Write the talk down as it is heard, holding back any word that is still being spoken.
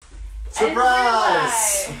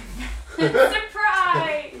Surprise!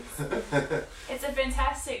 Surprise! It's a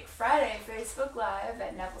fantastic Friday Facebook Live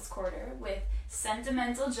at Neville's Quarter with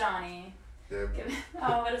Sentimental Johnny. Yeah.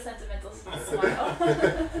 Oh, what a sentimental smile.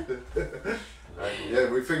 Yeah,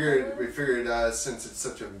 we figured since it's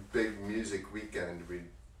such a big music weekend, we'd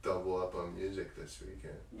double up on music this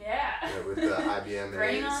weekend. Yeah. With the IBMAs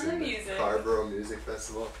Bring on the and music. the Carborough Music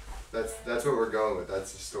Festival. That's what we're going with.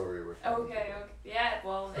 That's the story we're going with. Okay. Yeah,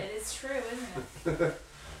 well, it is true, isn't it?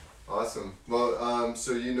 Awesome. Well,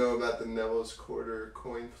 so you know about the Neville's Quarter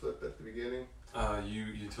coin flip at the beginning?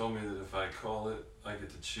 You told me that if I call it, I get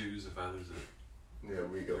to choose if I lose it. Yeah,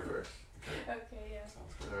 we go first. Okay, yeah.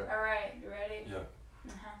 Sounds good. Alright, you ready? Yep.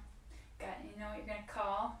 You know what you're gonna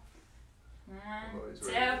call? I'm 1, always 2,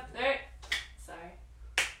 ready. 3. Sorry.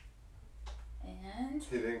 And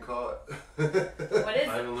He didn't call it. what is I it?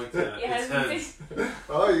 haven't looked at it. Yeah, It's heads.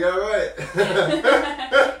 Oh, you got it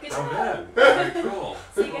right. Good Oh, job. man. Very cool.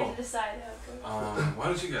 So you Cool. get to decide how it goes. Why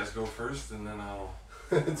don't you guys go first and then I'll...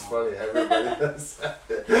 It's funny, everybody does that.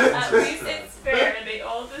 At least it's fair to the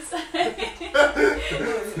oldest.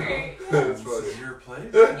 It's great. That's This funny. is your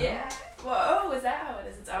place? Yeah. Well, oh, is that how it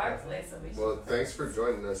is? It's our place, so we should. Well, thanks for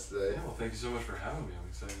joining us today. Yeah, well, thank you so much for having me. I'm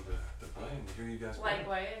excited to play and to hear you guys play.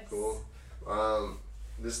 Likewise. Cool.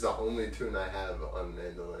 This is the only tune I have on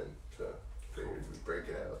mandolin, so figured we'd break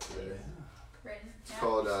it out today. Written. It's Yeah.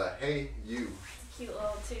 called Hey You. It's a cute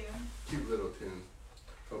little tune. Cute little tune.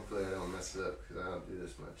 Hopefully I don't mess it up because I don't do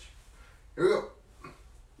this much. Here we go.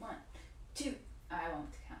 1, 2. I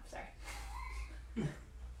won't count. Sorry.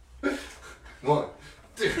 1,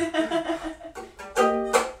 2.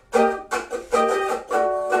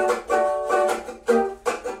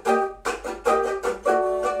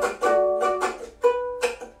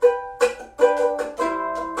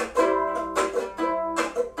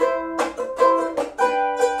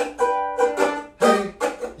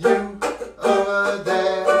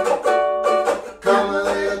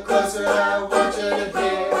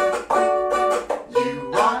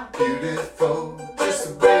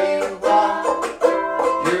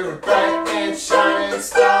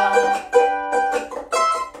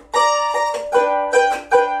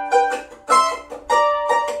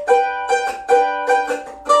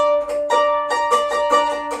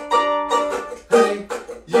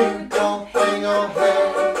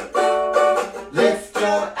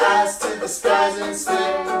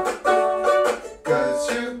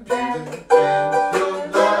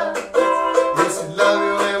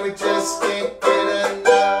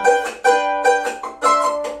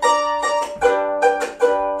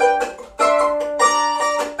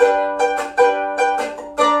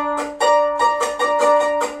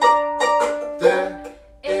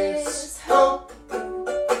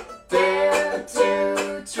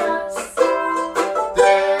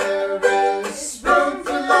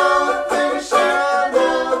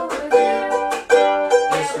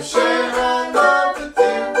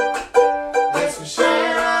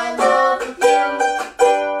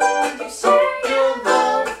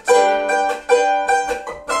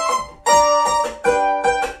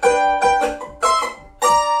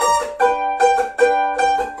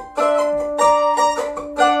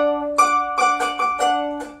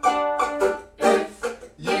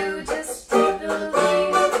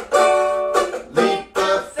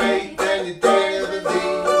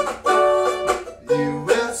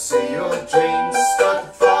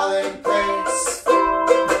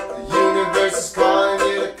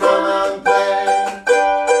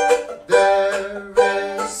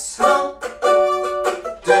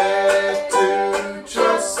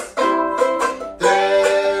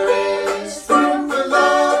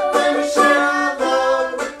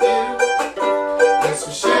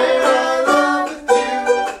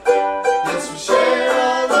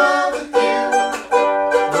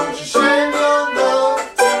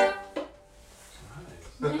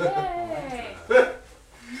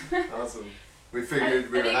 Awesome. We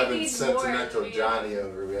figured we I were think it having needs more Sentimental to be- Johnny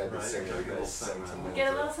over. We had to Right, sing gotta like get a a little sentimental. Get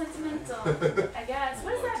a little sentimental, I guess.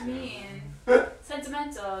 What does that mean?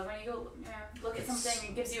 Sentimental, when you go look at something,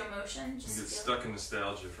 it gives you emotion. You Just get feel stuck in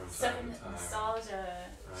nostalgia from stuck time in to time. nostalgia.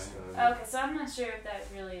 Right? Okay, so I'm not sure if that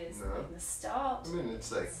really is No. like I nostalgia. mean,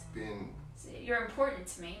 it's like being, You're important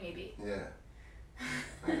to me, maybe. yeah.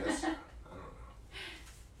 I guess. I don't know.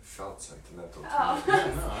 It felt sentimental to Oh. me. Yeah,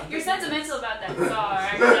 no, I You're think- sentimental about that song. I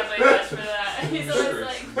can definitely vouch for that. He's Sure, always there's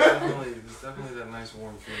like definitely that nice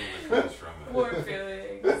warm feeling that comes from it. warm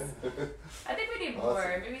feelings. I think we need more.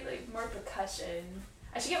 Awesome. Maybe like more percussion.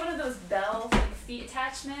 I should get one of those bell like feet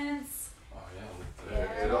attachments. Oh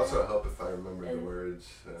Yeah. It'd also help if I remember the words.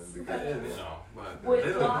 Yeah, Because you know, but Would they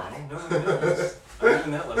don't fly. know. Nobody knows. I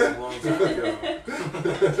learned that lesson a long time ago.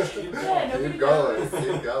 Keep Yeah, nobody keep going, knows.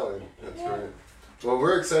 keep going. That's Yeah. right. Well,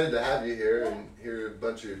 we're excited to have you here and hear a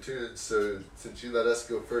bunch of your tunes. So since you let us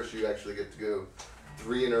go first, you actually get to go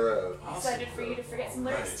 3 in a row. Awesome. Excited for you to forget some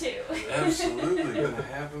lyrics too. Absolutely, gonna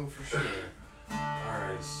happen for sure.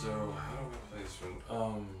 Alright, so how do I play this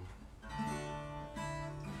one?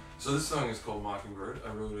 So this song is called Mockingbird.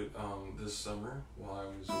 I wrote it this summer while I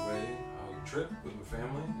was away on a trip with my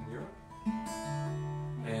family in Europe.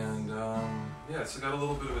 And yeah, it's got a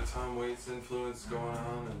little bit of a Tom Waits influence going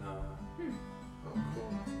on, and Oh,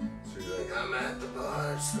 cool. So you're like, I'm at the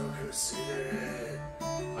bar smoking a cigarette.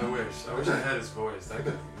 I wish I had his voice. That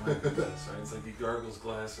could be my goodness, right? It's like he gargles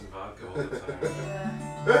glass and vodka all the time.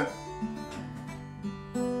 Yeah.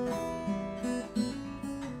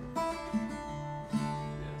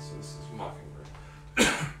 Yeah, so this is Mockingbird.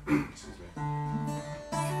 Excuse me.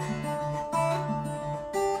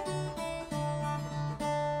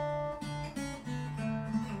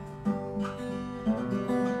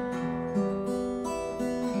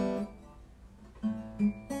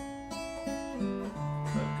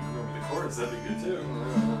 Remember the chords, that'd be good too.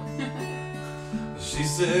 She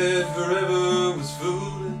said forever was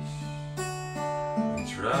foolish, and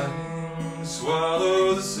trying to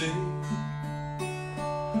swallow the sea.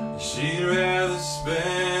 She'd rather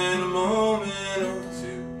spend a moment or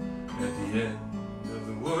two at the end of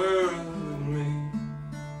the world with me.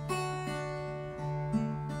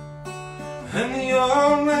 And the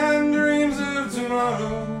old man dreams of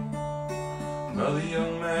tomorrow, while the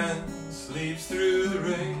young man sleeps through the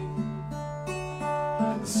rain.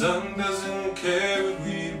 The sun doesn't care what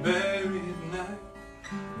we bury at night.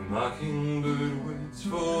 The mockingbird waits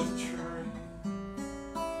for the train.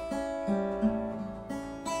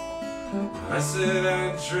 I said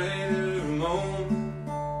I'd trade a moment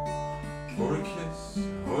for a kiss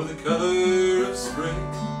or the color of spring,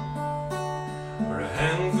 or a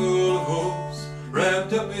handful of hopes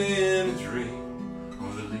wrapped up in a dream,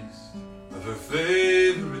 or the least of her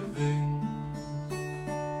favorite things.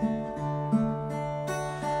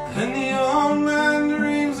 And the old man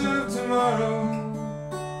dreams of tomorrow,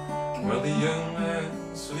 while the young man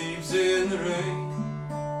sleeps in the rain.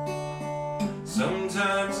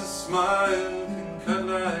 Sometimes a smile can cut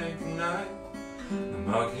like a knife. The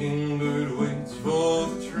mockingbird waits for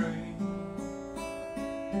the train.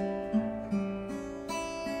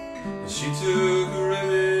 And she took a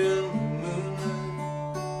ribbon of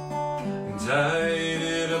moonlight and tied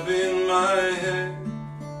it up in my hair.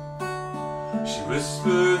 She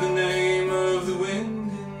whispered the name of the wind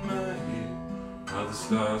in my ear, while the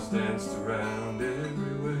stars danced around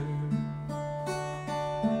everywhere.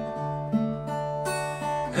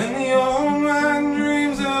 And the old man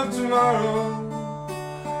dreams of tomorrow,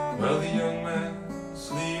 while the young man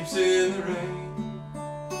sleeps in the rain.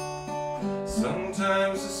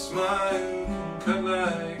 Sometimes a smile can cut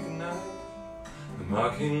like a knife. The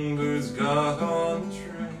mockingbirds got on the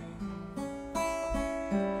train.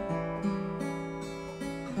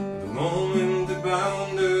 The moment that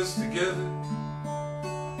bound us together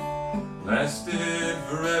lasted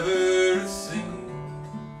forever, it seemed.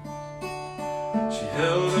 She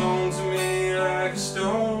held on to me like a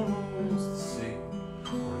stone holds the sea,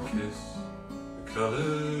 or a kiss the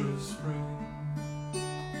color of spring.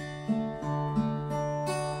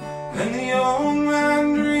 And the old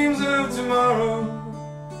man dreams of tomorrow,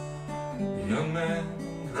 the young man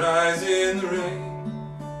cries in the rain.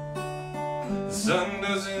 The sun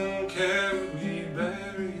doesn't care what we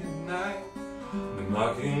bury at night. The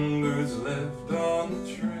mockingbirds left on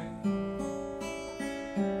the train.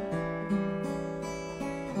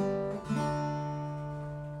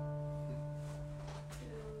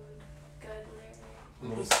 Good.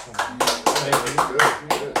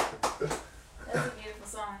 That's a beautiful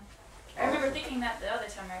song. I remember thinking that the other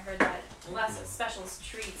time I heard that. Last specials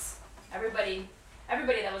treats. Everybody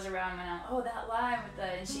that was around went out, oh, that line with the,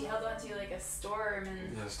 and she held on to like a storm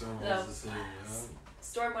and Yeah, storm the holds the sea. Yeah.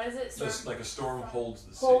 storm. What is it? Storm. Just like a storm holds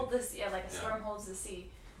the sea. Hold this, yeah, like a Yeah. storm holds the sea.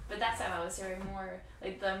 But that's how I was hearing more,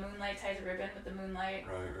 like the moonlight ties a ribbon with the moonlight.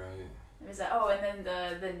 Right. It was that. Oh, and then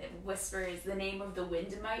the whisper is the name of the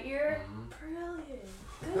wind in my ear. Mhm. Brilliant,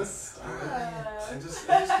 good stuff.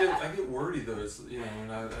 I get wordy though. It's, you know,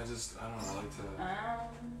 and I don't know, I like to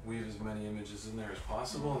weave as many images in there as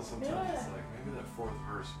possible, and sometimes it's Yeah. like maybe that fourth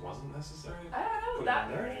verse wasn't necessary. I don't know Put it that.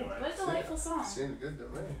 in there anyway. What a delightful song. Seemed good to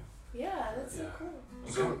me. Yeah, that's so Yeah.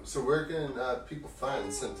 cool. So where can people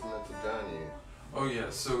find Sentimental Johnny? Oh yeah,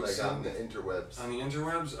 so Like on the interwebs. on the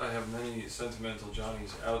interwebs, I have many Sentimental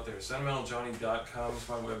Johnnies out there. SentimentalJohnny.com is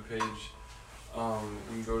my webpage. You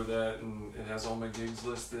can go to that, and it has all my gigs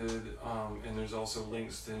listed. And there's also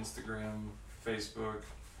links to Instagram, Facebook.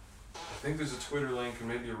 I think there's a Twitter link and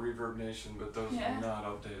maybe a Reverb Nation, but those Yeah. are not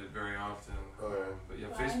updated very often. Oh, yeah. But yeah,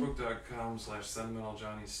 Fine.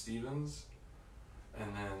 Facebook.com/SentimentalJohnnyStevens.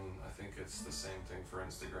 And then I think it's the same thing for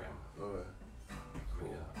Instagram. Oh, yeah. But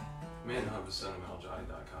yeah, main hub is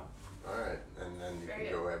SentimentalJohnny.com. All right, and then you Very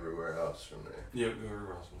can go everywhere else from there. Yeah, go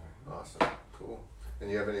everywhere else from there. Awesome, cool. And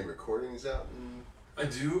you have any recordings out in I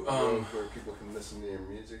do. where people can listen to your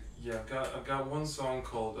music? Yeah, I've got one song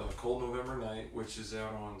called "Cold November Night," which is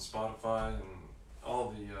out on Spotify and all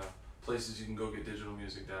the places you can go get digital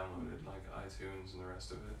music downloaded, like iTunes and the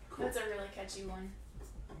rest of it. Cool. That's a really catchy one.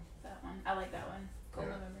 That one. I like that one. Cold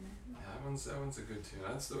Yeah. November Night. Yeah, that one's a good tune.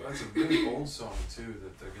 That's a really old song too.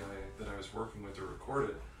 That the guy that I was working with to record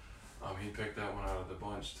it, he picked that one out of the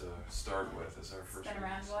bunch to start with as our first. Been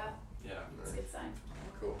around a while. Yeah. It's a good sign.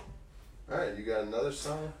 Cool. All right, you got another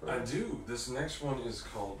song? I do. This next one is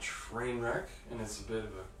called Trainwreck, and it's a bit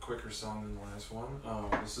of a quicker song than the last one.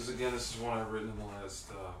 This is one I've written in the last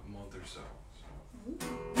month or so.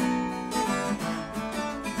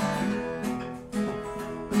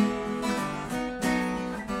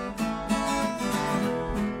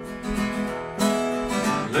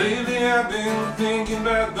 Lately I've been thinking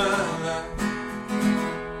about my life.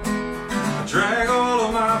 I drag all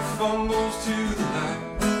of my fumbles to the light.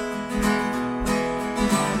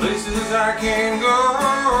 Places I can't go,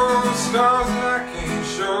 scars that I can't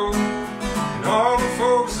show, and all the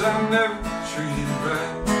folks I've never treated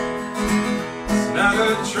right. It's not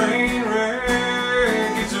a train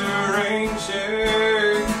wreck, it's a rain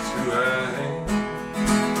check, it's who I am.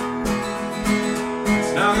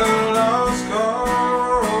 It's not a lost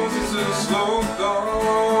cause, it's a slow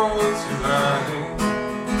thought, it's who I am.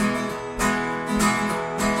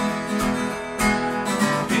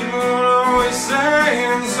 People always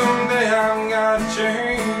saying someday I'm gonna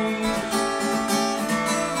change.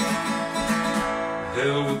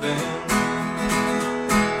 Hell with them.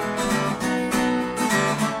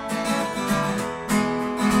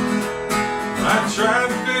 I tried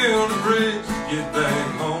to build a bridge to get back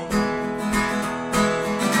home.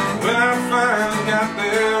 When I finally got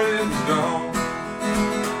there, it was gone.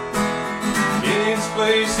 In its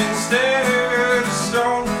place instead, a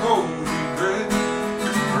stone cold regret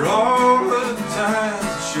for all the times I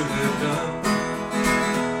should have done.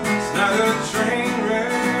 It's not a train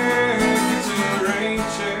wreck, it's a rain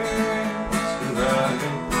check, it's who I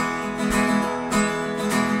am.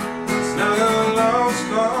 It's not a lost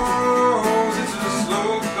cause, it's a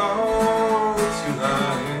slow call, it's who I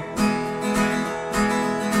am.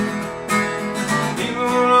 People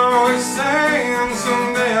are always saying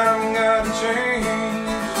someday I'm gonna change.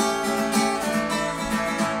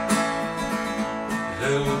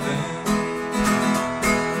 Hell with them.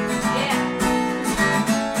 Yeah.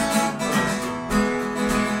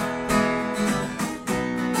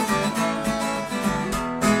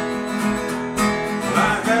 Well, I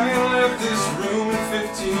haven't left this room in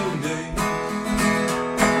 15 days.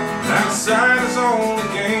 Outside is only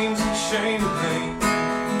games and shame and pain.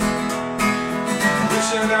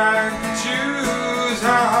 Wishing I could choose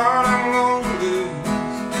how hard I'm gonna lose. I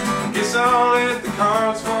guess I'll let the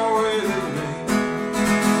cards fall where they may.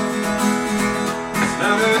 It's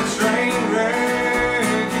not a train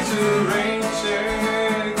wreck, it's a rain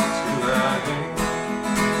check, it's who I am.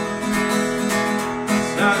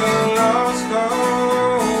 It's not a lost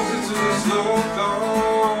cause, it's a slow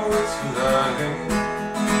thought, it's who I am.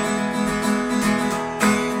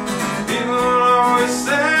 People are always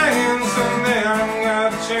saying someday I'm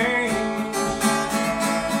gonna change.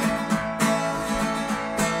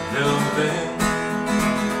 Hell with them.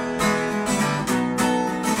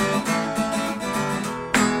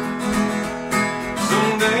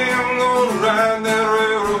 Someday I'm gonna ride that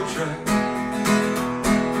railroad track.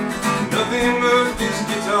 Nothing but this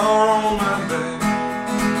guitar on my back.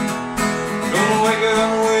 Gonna wake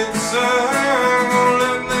up with the sun, gonna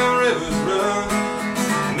let the rivers run.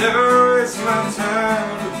 Never waste my time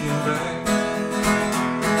looking back.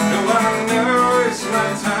 No, I never waste my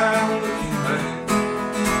time looking back.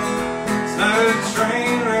 It's not a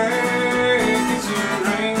train wreck, it's a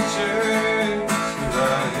rain check, it's who I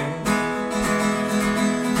am.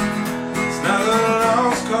 It's not a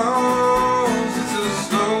lost cause, it's a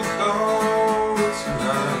slow thought, it's who I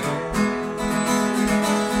am.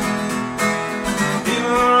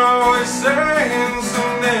 People are always saying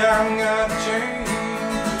someday I'm gonna change.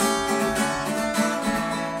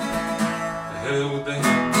 The hell with them.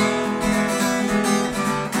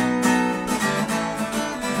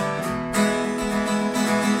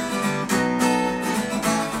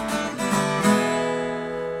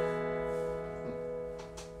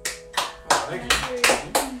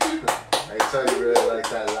 tell you really like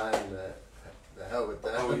that line. The hell with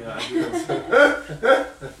that. Oh yeah, I do.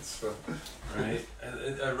 That's fun. Right?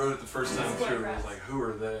 I wrote it the first time It's quite through, and I rough. was like, who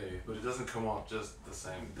are they? But it doesn't come off just the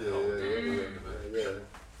same. They Yeah, don't yeah, do yeah, anything to it.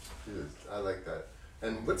 yeah. Dude, I like that.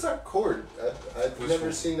 And what's that chord? I've Which never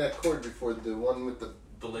one? seen that chord before. The one with the.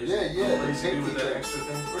 The lazy, Yeah, yeah, the the lazy do with pinky that thing. extra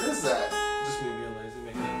thing. What is that? Just me being lazy,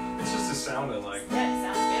 making it. It's just a sound I like. Yeah,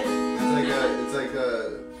 it sounds good. It's like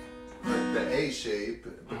the A shape,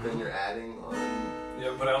 but then you're adding on.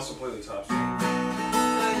 Yeah, but I also play the top string.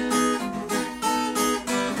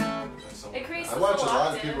 It creates I the watch a full lot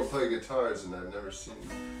of octave. people play guitars, and I've never seen.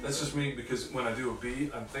 That's just me because when I do a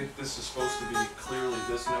beat, I think this is supposed to be clearly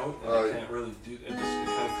this note, and Oh, I yeah. can't really do it. It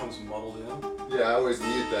kind of comes muddled in. Yeah, I always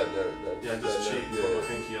mute that note. Yeah, that just note, cheat, put my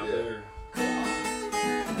pinky up there.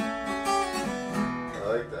 I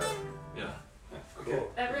like that. Yeah.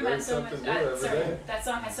 Cool. That room Learn has so much. something new every Sorry, day. that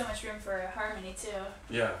song has so much room for harmony too.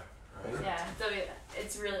 Yeah. Right. Yeah, so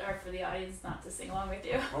it's really hard for the audience not to sing along with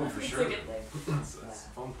you. Oh, for it's sure. a good thing. That's the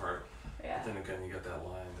fun part. Yeah. But then again, you got that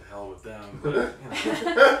line, "To hell with them." But you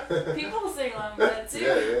know, People will sing along with that too.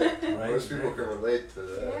 Yeah, yeah. Right, Most people can relate to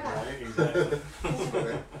that. Yeah. right? Exactly.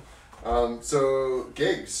 So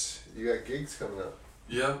gigs. You got gigs coming up.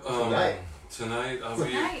 Yep. Tonight. Tonight I'll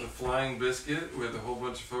be at the Flying Biscuit with a whole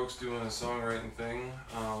bunch of folks doing a songwriting thing,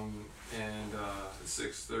 and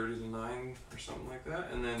 6:30 to 9 or something like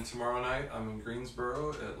that. And then tomorrow night I'm in Greensboro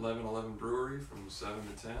at 1111 Brewery from 7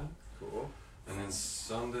 to 10. Cool. And then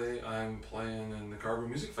Sunday I'm playing in the Carver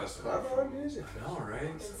Music Festival. Carver Music I know,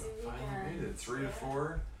 right? Busy So finally weekend. made it 3 Yeah. to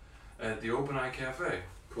 4 at the Open Eye Cafe.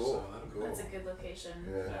 Cool. So that'll be Cool. That's a good location.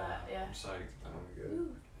 Yeah. Yeah. I'm psyched. Good.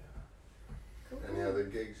 Ooh. Cool. Any other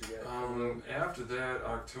gigs you got? After that,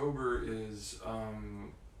 October is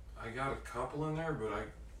I got a couple in there, but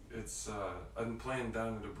I've been playing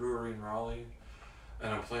down at a brewery in Raleigh,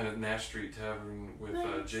 and I'm playing at Nash Street Tavern with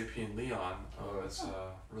Nice. JP and Leon. Oh. It's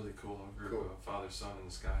really cool. A group Cool. of Father, Son, and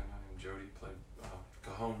the Sky. My name Jody played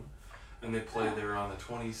Cajon, and they play there on the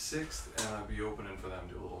 26th, and I'll be opening for them.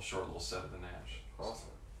 Do a short little set of the Nash. Awesome.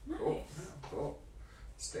 Nice. Cool. Cool.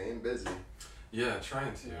 Staying busy. Yeah,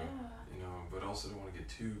 trying to. Yeah. You know, but also don't want to get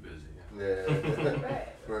too busy. Yeah.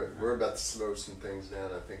 Right. We're about to slow some things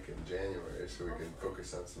down, I think, in January, so we can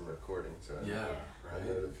focus on some recording. So Yeah, I right.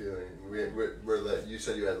 know the feeling. You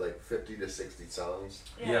said you had like 50 to 60 songs.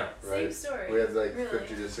 Yeah. Same Right. story. We had like Really.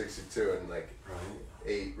 50 to 62 and like Right.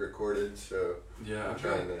 8 recorded. So Yeah, we're I've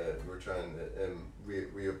got- trying to, and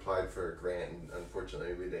we applied for a grant, and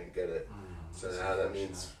unfortunately we didn't get it. So that's now that unfortunate.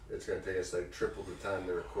 means it's going to take us like triple the time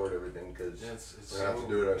to record everything because Yeah, it's we're going to have so- to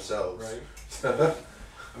do it ourselves. Right.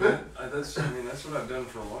 I mean, that's what I've done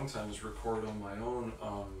for a long time is record on my own.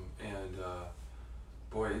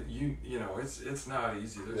 Boy, you know, it's not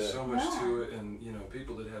easy. There's Yeah. so much No. to it, and you know,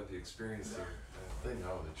 people that have the experience, they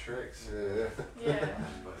know the tricks. Yeah.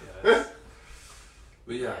 Yeah.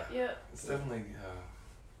 But yeah, Yeah. it's definitely.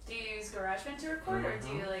 Do you use GarageBand to record, or do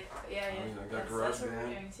you like? Yeah, Oh, yeah, I got That's what we're GarageBand.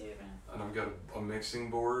 doing too. And I've got a mixing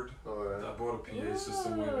board. Oh, yeah. I bought a PA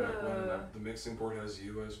system way back when. Ooh. The mixing board has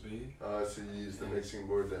USB. So you use the mixing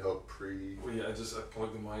board to help Well, yeah, I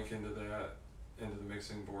plug the mic into the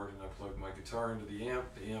mixing board, and I plug my guitar into the amp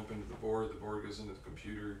into the board goes into the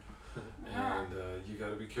computer, and you got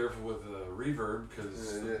to be careful with reverb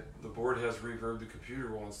because the board has reverb. The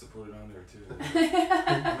computer wants to put it on there too.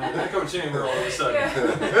 I mean, echo chamber all of a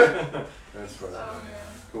sudden. That's fun. Oh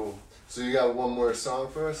man. Cool. So you got one more song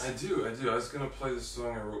for us? I do. I was gonna play this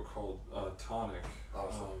song I wrote called Tonic.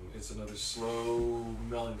 Awesome. It's another slow,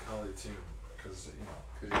 melancholy tune because you know.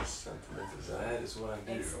 Because you're sentimental. That is what I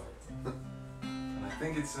do. Excellent.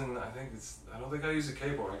 And I don't think I use a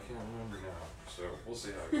keyboard. I can't remember now. So we'll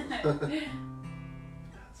see how it goes.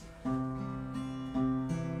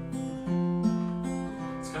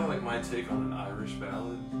 It's kind of like my take on an Irish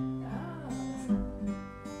ballad.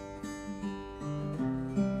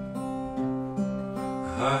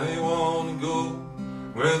 I wanna go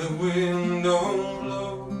where the wind don't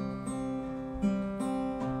blow,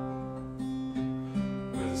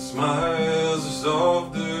 where the smiles are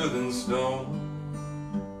softer than stone.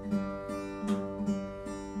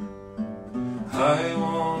 I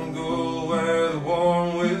wanna go where the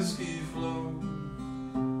warm whiskey flows,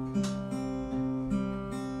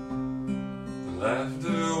 the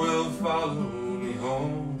laughter will follow me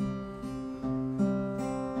home.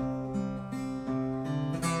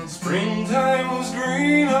 Springtime was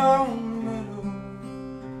green on the meadow,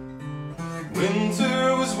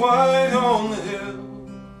 winter was white on the hill.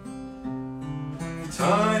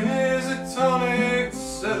 Time is a tonic to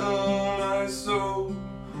settle my soul.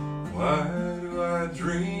 Why do I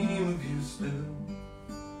dream of you still?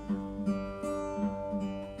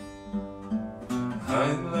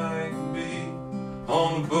 I'd like to be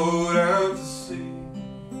on a boat out to sea.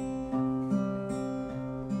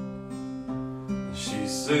 She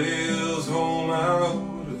sails home out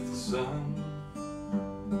of the sun.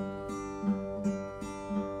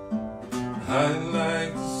 I'd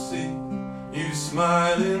like to see you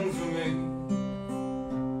smiling for me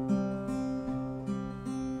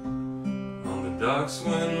on the docks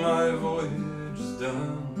when my voyage is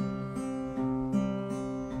done.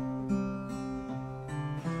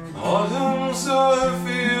 Autumn saw her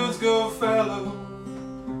fields go fallow,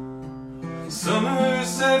 summer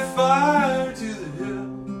set fire to the hill.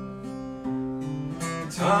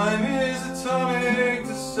 Time is the tonic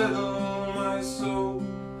to settle my soul.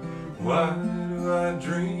 Why do I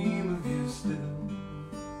dream of you still?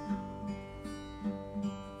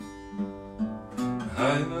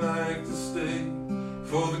 I'd like to stay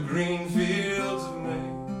for the green fields of May,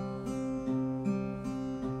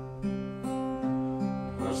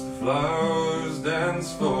 watch the flowers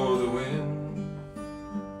dance for the wind.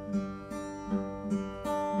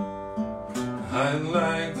 I'd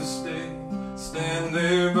like to stay, stand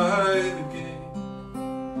there by the gate,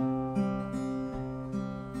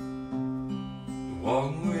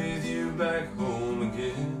 walk with you back home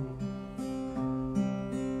again.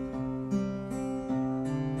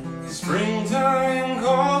 Springtime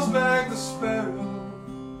calls back the sparrow,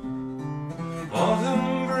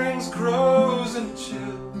 autumn brings crows and a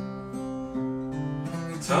chill.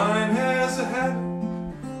 Time has a habit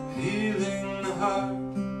of healing the heart.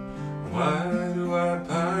 Why do I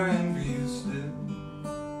pine for you still?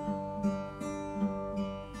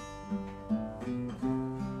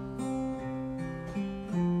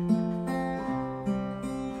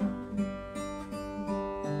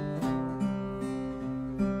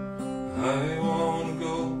 I wanna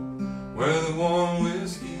go where the warm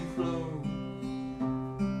whiskey flows,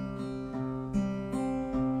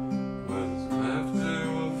 where this laughter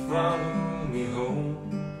will follow me home.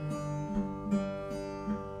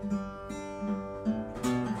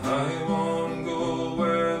 I wanna go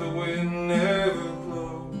where the wind never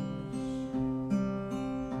blows,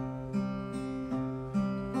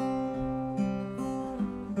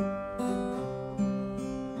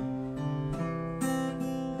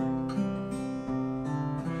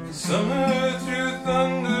 summer through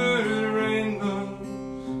thunder and rainbows,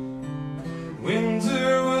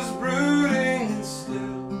 winter was brooding and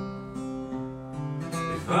still.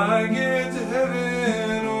 If I get to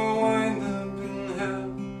heaven or wind up in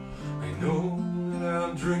hell, I know that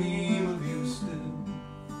I'll dream of you still.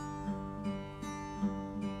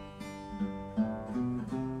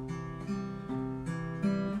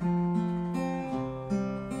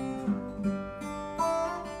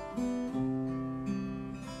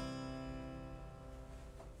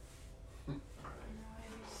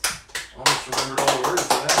 Almost remembered all the words to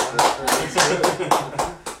that.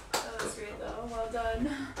 That was great though. Well done.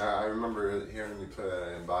 I remember hearing you play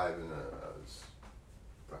that in Vibe, and I was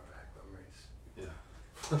brought back memories.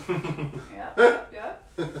 Yeah. Yeah. Yeah.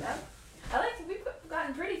 Yeah. I like to, we've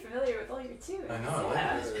gotten pretty familiar with all your tunes. I know, I like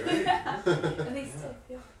Yeah. it. Yeah. At least,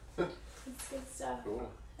 yeah. It's good stuff. Cool.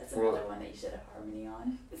 That's Well- another one that you should have harmony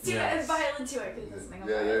on. It's too Yes. and violin too. I could do something on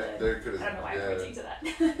Yeah, violin. there could I don't know why have. I'm pointing to that.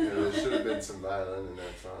 Yeah, there should have been some violin in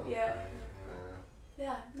that song. Yeah. Yeah.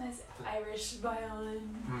 Yeah, nice Irish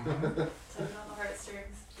violin. Tugging on the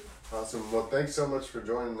heartstrings. Awesome. Well, thanks so much for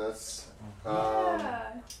joining us.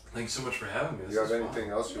 Yeah. Thanks so much for having me. Do This you have is fun. anything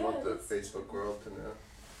else you Yeah, want the that's- Facebook world to know?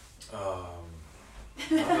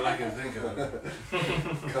 Not that I can think of.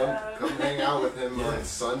 Come hang out with him Yeah. on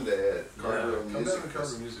Sunday at Carver Come Music down to Carver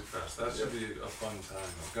Fest. Music Fest. That should be a fun time.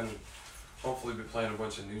 I'm gonna hopefully be playing a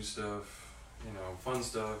bunch of new stuff, you know, fun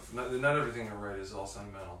stuff. Not everything I write is all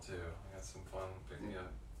sentimental too. I got some fun pick me up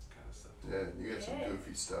kind of stuff. Yeah, you got some Yeah.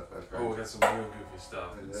 goofy stuff. I've heard. Oh, we got some real goofy stuff.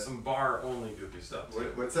 Yeah. Some bar only goofy stuff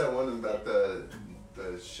too. What's that one about the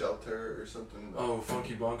shelter or something? Oh,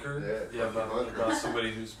 Funky Bunker? Yeah, Funky Bunker. about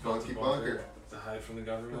somebody who's built Funky a bunker Bunker. to hide from the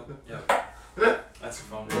government. Yeah. That's a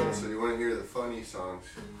fun Yeah, one. so you want to hear the funny songs?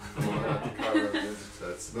 Going out to Carver Music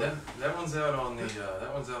Fest. That one's out on the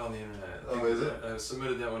internet. Oh, is it? I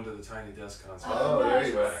submitted that one to the Tiny Desk concert. Oh, there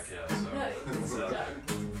you go. Back, yeah, so Nice. it's out there.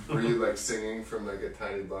 Were you like singing from like a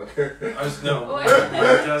tiny bunker? I was no, Oh, my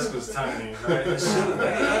yeah. desk was tiny. Right?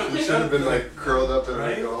 I You should have been like curled up in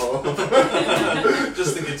like Right? a hole.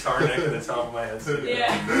 Just the guitar neck at the top of my head. So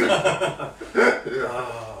Yeah. Yeah.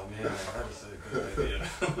 Oh man, that was a good idea.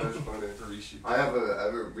 That's funny.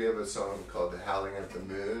 Reshoot. We have a song called "Howling at the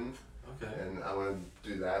Moon," Okay. and I want to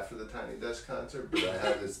do that for the Tiny Desk concert. But I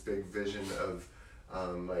have this big vision of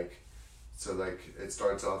like So like it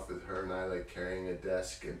starts off with her and I like carrying a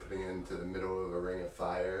desk and putting it into the middle of a ring of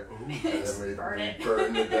fire, and then we Burn it.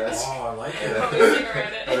 burn the desk. Oh, I like And it. Sing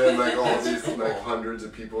around it. and then like all these like hundreds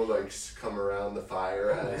of people like come around the fire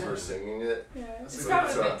as man. we're singing it. Yeah, That's it's good.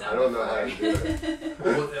 probably So been done I don't know how to before. do it.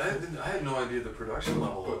 Well, I had no idea the production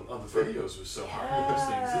level on the videos was so high with those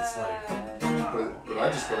things. It's like, But I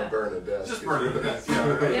just want to burn a desk. just burn it to death. Yeah,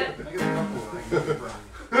 right. Yeah. I get a couple I can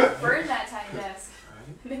burn. Burn that tiny desk.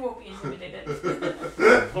 Right? They won't be intimidated.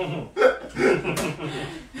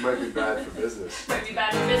 Might be bad for business. Might be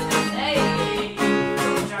bad for business. Hey!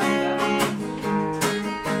 Don't drop that.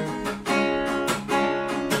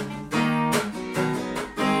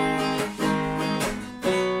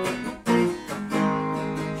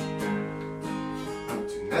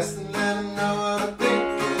 To nest and let 'em know what I'm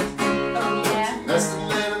thinking. Oh yeah? To nest and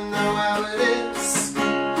let 'em know how it is.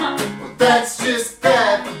 Huh. Well, that's just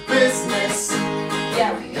bad for business.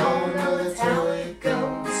 Yeah, We all know that's how it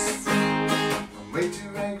goes. I'm way too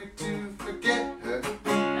angry to forget her.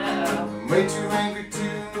 Uh-oh. I'm way too angry to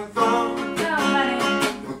move on. No, honey.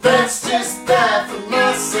 Well, that's just bad for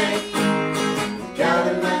my sake. You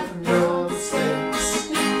gotta learn from your mistakes.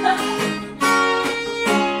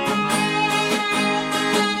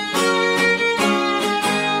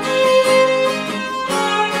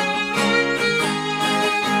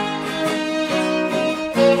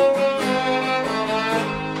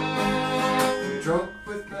 I'm drunk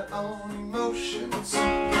with my own emotions.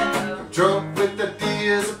 Uh-oh. I'm drunk with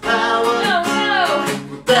ideas of power. No, no!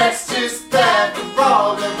 Well, that's just bad for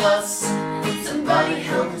all of us. Somebody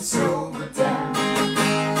help me sober down.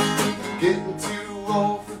 I'm getting too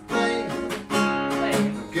old for playing. Wait,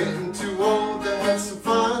 I'm getting too old to have some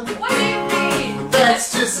fun. what do you mean? But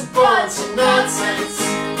that's just a bunch of nonsense.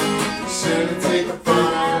 Should've taken the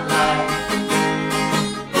fun out of life.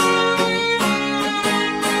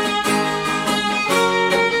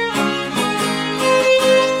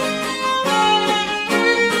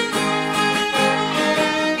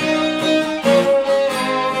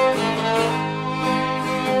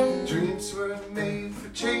 Dreams were made for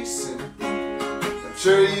chasing. I'm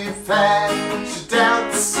sure you've had your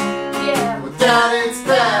doubts. Yeah. Without it's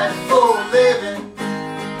bad for living.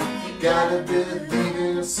 You gotta believe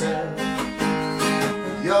in yourself.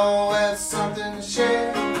 We all have something to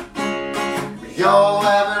share. We all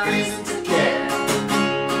have a reason to care.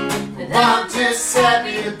 And I'm just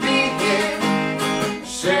happy to be here,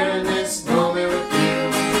 sharing this moment with you.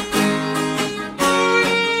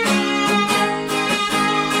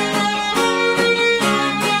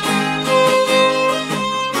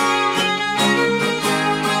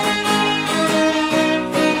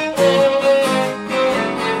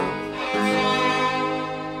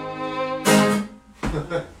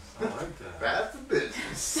 I like that. Bad for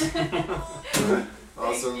business.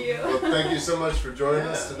 Awesome. you. Well, thank you so much for joining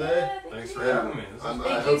us Yeah. today. Yeah, Thanks you. for having me. This is I Thank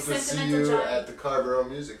you, hope to see Sentimental you Johnny. at the Carborough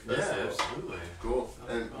Music yeah, Festival. absolutely. Cool.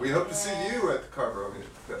 And we hope to see you at the Carborough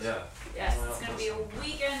Music Festival. Yeah. Yes, it's gonna be a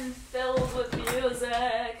weekend filled with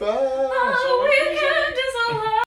music. Bye.